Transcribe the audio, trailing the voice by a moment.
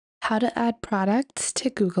How to add products to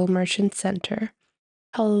Google Merchant Center.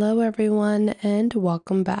 Hello everyone and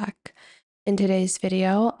welcome back. In today's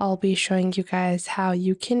video, I'll be showing you guys how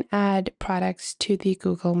you can add products to the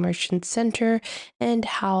Google Merchant Center and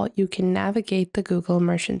how you can navigate the Google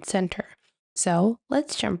Merchant Center. So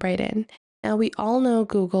let's jump right in. Now we all know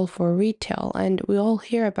Google for retail and we all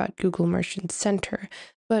hear about Google Merchant Center,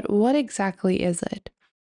 but what exactly is it?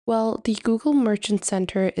 Well, the Google Merchant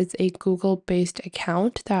Center is a Google-based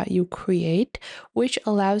account that you create, which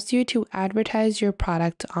allows you to advertise your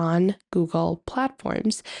product on Google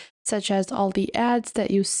platforms, such as all the ads that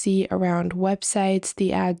you see around websites,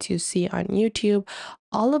 the ads you see on YouTube.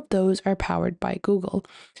 All of those are powered by Google.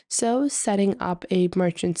 So setting up a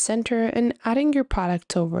merchant center and adding your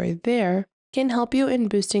products over there can help you in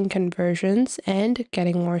boosting conversions and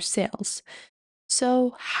getting more sales.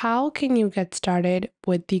 So how can you get started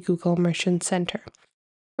with the Google Merchant Center?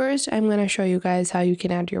 First, I'm going to show you guys how you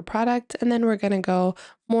can add your product, and then we're going to go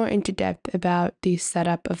more into depth about the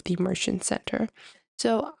setup of the Merchant Center.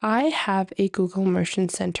 So I have a Google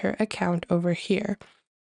Merchant Center account over here.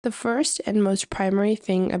 The first and most primary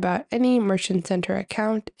thing about any Merchant Center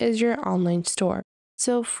account is your online store.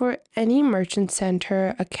 So for any Merchant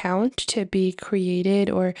Center account to be created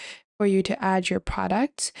or for you to add your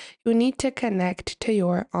products, you need to connect to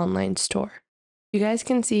your online store. You guys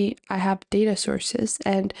can see I have data sources,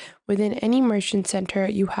 and within any Merchant Center,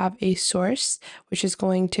 you have a source, which is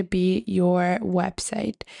going to be your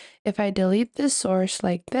website. If I delete this source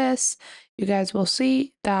like this, you guys will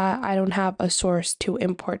see that I don't have a source to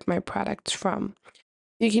import my products from.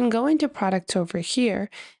 You can go into products over here,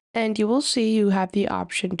 and you will see you have the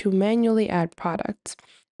option to manually add products.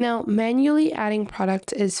 Now, manually adding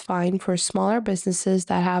products is fine for smaller businesses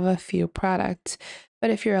that have a few products. But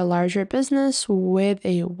if you're a larger business with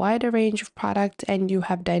a wider range of products and you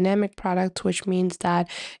have dynamic products, which means that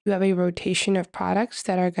you have a rotation of products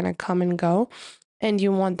that are going to come and go, and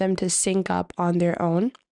you want them to sync up on their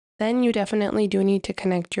own, then you definitely do need to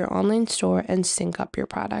connect your online store and sync up your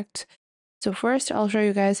product. So first, I'll show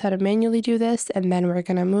you guys how to manually do this, and then we're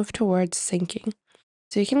going to move towards syncing.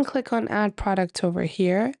 So you can click on Add Products over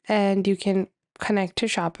here, and you can connect to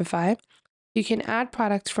Shopify. You can add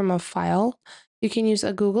products from a file. You can use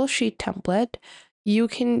a Google Sheet template. You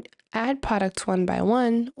can add products one by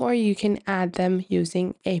one, or you can add them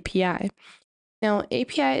using API. Now,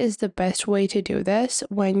 API is the best way to do this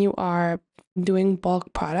when you are doing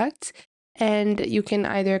bulk products, and you can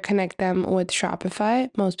either connect them with Shopify.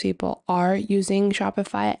 Most people are using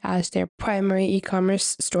Shopify as their primary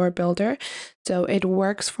e-commerce store builder, so it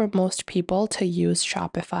works for most people to use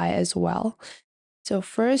Shopify as well. So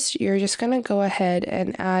first, you're just going to go ahead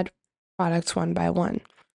and add products one by one.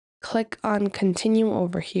 Click on Continue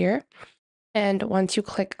over here. And once you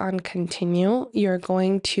click on Continue, you're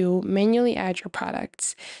going to manually add your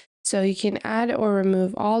products. So you can add or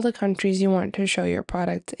remove all the countries you want to show your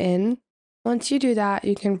product in. Once you do that,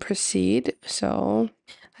 you can proceed. So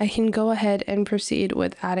I can go ahead and proceed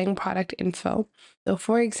with adding product info. So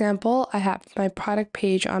for example, I have my product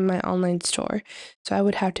page on my online store. So I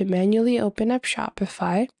would have to manually open up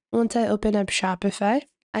Shopify. Once I open up Shopify,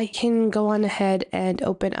 I can go on ahead and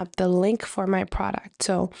open up the link for my product.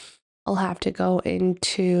 So I'll have to go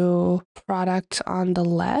into product on the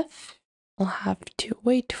left. I'll have to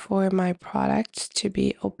wait for my product to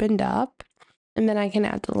be opened up. And then I can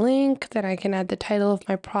add the link. Then I can add the title of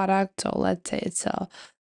my product. So let's say it's a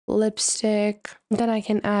lipstick. Then I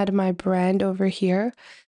can add my brand over here.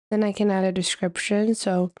 Then I can add a description.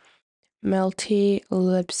 So melty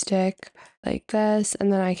lipstick like this.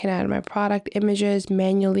 And then I can add my product images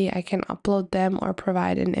manually. I can upload them or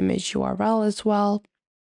provide an image URL as well.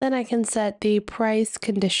 Then I can set the price,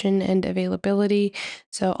 condition, and availability.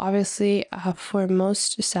 So obviously, for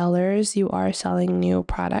most sellers, you are selling new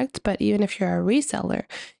products, but even if you're a reseller,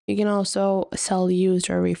 you can also sell used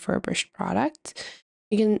or refurbished products.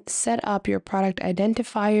 You can set up your product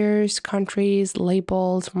identifiers, countries,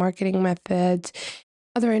 labels, marketing methods,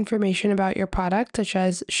 other information about your product, such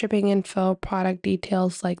as shipping info, product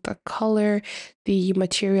details like the color, the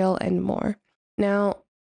material, and more. Now,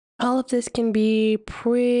 all of this can be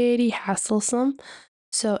pretty hasslesome.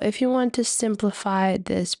 So if you want to simplify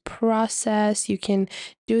this process, you can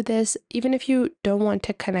do this even if you don't want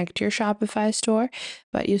to connect your Shopify store,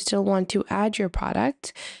 but you still want to add your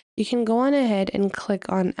product. You can go on ahead and click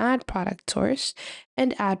on Add Product Source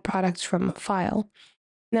and add products from a file.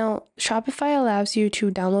 Now, Shopify allows you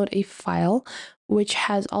to download a file which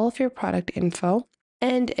has all of your product info,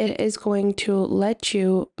 and it is going to let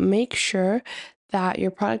you make sure that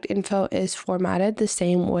your product info is formatted the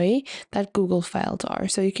same way that Google files are.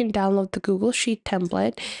 So you can download the Google Sheet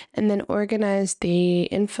template and then organize the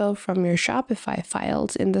info from your Shopify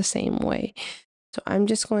files in the same way. So I'm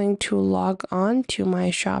just going to log on to my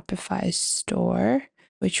Shopify store,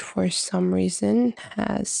 which for some reason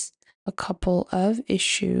has a couple of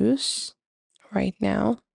issues right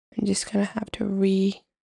now. I'm just going to have to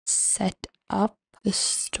reset up the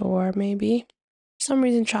store maybe. For some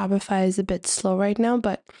reason, Shopify is a bit slow right now,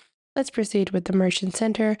 but let's proceed with the Merchant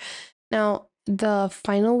Center. Now, the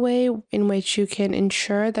final way in which you can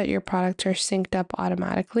ensure that your products are synced up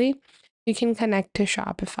automatically, you can connect to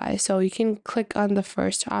Shopify. So you can click on the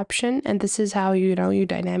first option, and this is how you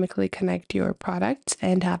dynamically connect your products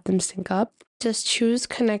and have them sync up. Just choose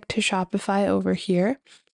Connect to Shopify over here,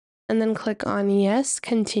 and then click on Yes,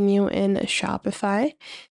 Continue in Shopify.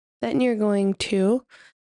 Then you're going to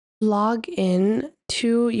log in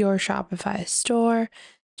to your Shopify store,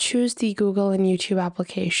 choose the Google and YouTube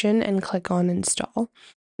application, and click on Install.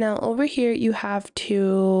 Now over here, you have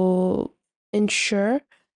to ensure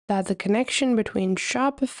that the connection between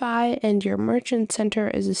Shopify and your Merchant Center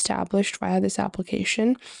is established via this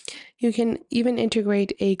application. You can even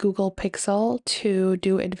integrate a Google Pixel to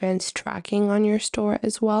do advanced tracking on your store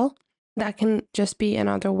as well. That can just be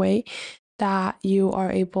another way that you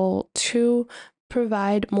are able to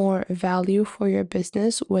provide more value for your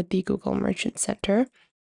business with the Google Merchant Center.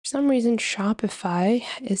 For some reason, Shopify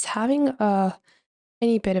is having a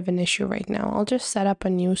tiny bit of an issue right now. I'll just set up a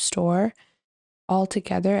new store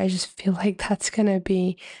altogether. I just feel like that's going to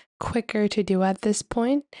be quicker to do at this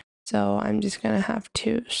point. So I'm just going to have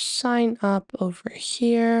to sign up over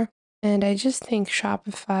here. And I just think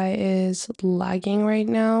Shopify is lagging right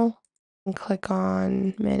now. And click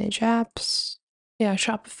on Manage Apps. Yeah,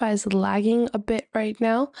 Shopify is lagging a bit right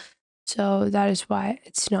now. So that is why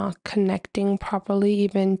it's not connecting properly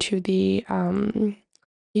even to the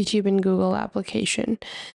YouTube and Google application.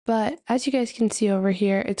 But as you guys can see over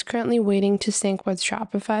here, it's currently waiting to sync with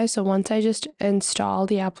Shopify. So once I just install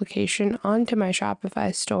the application onto my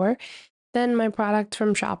Shopify store, then my products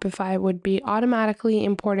from Shopify would be automatically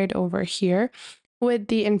imported over here with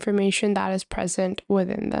the information that is present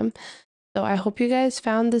within them. So I hope you guys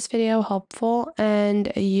found this video helpful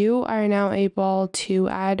and you are now able to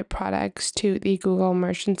add products to the Google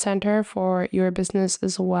Merchant Center for your business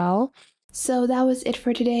as well. So that was it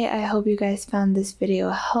for today. I hope you guys found this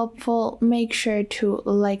video helpful. Make sure to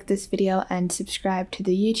like this video and subscribe to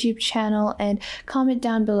the YouTube channel and comment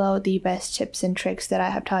down below the best tips and tricks that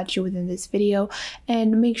I have taught you within this video.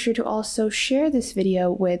 And make sure to also share this video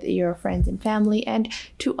with your friends and family and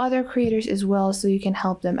to other creators as well so you can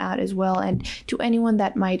help them out as well, and to anyone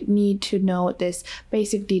that might need to know this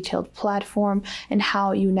basic detailed platform and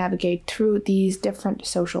how you navigate through these different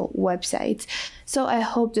social websites. So I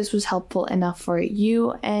hope this was helpful enough for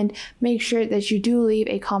you, and make sure that you do leave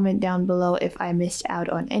a comment down below if I missed out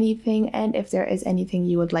on anything and if there is anything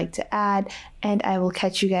you would like to add, and I will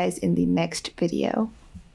catch you guys in the next video.